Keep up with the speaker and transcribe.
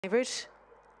favourite.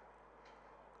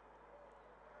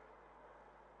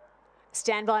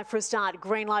 Stand by for a start.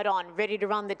 Green light on. Ready to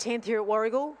run the 10th here at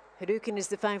Wgl. Hadouken is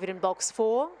the favourite in box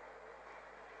 4.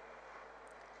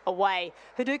 Away.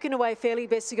 Hadouken away fairly.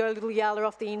 Best to go a little Yala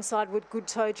off the inside with good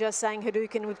toe, just saying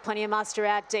Hadouken with plenty of muster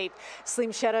out deep.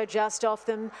 Slim Shadow just off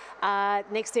them.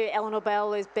 Next there, Eleanor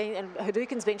Bale has been, and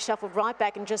Hadouken's been shuffled right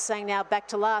back and just saying now back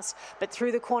to last. But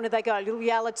through the corner they go. Little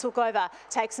Yala took over,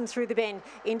 takes them through the bend.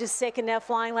 Into second now,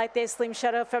 flying late there. Slim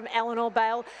Shadow from Eleanor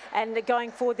Bale. And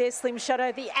going forward there, Slim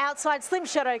Shadow. The outside, Slim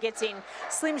Shadow gets in.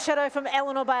 Slim Shadow from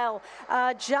Eleanor Bale.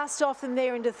 Just off them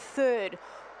there into third.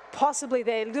 Possibly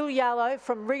there, Little Yellow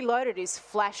from Reloaded is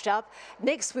flashed up.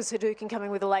 Next was Hadouken coming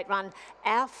with a late run.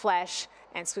 Our Flash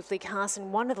and Swiftly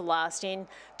Carson, one of the last in,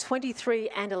 23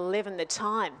 and 11 the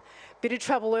time. Bit of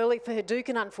trouble early for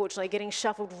Hadouken, unfortunately, getting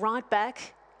shuffled right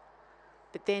back,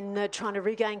 but then trying to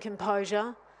regain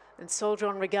composure and soldier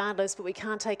on regardless, but we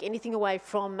can't take anything away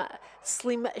from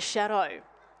Slim Shadow,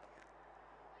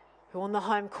 who on the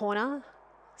home corner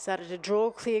started to draw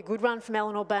clear. Good run from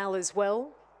Eleanor Bale as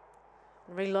well.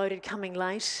 Reloaded coming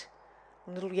late.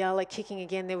 Little Yala kicking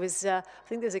again. There was, I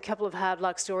think there's a couple of hard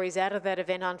luck stories out of that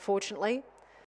event, unfortunately.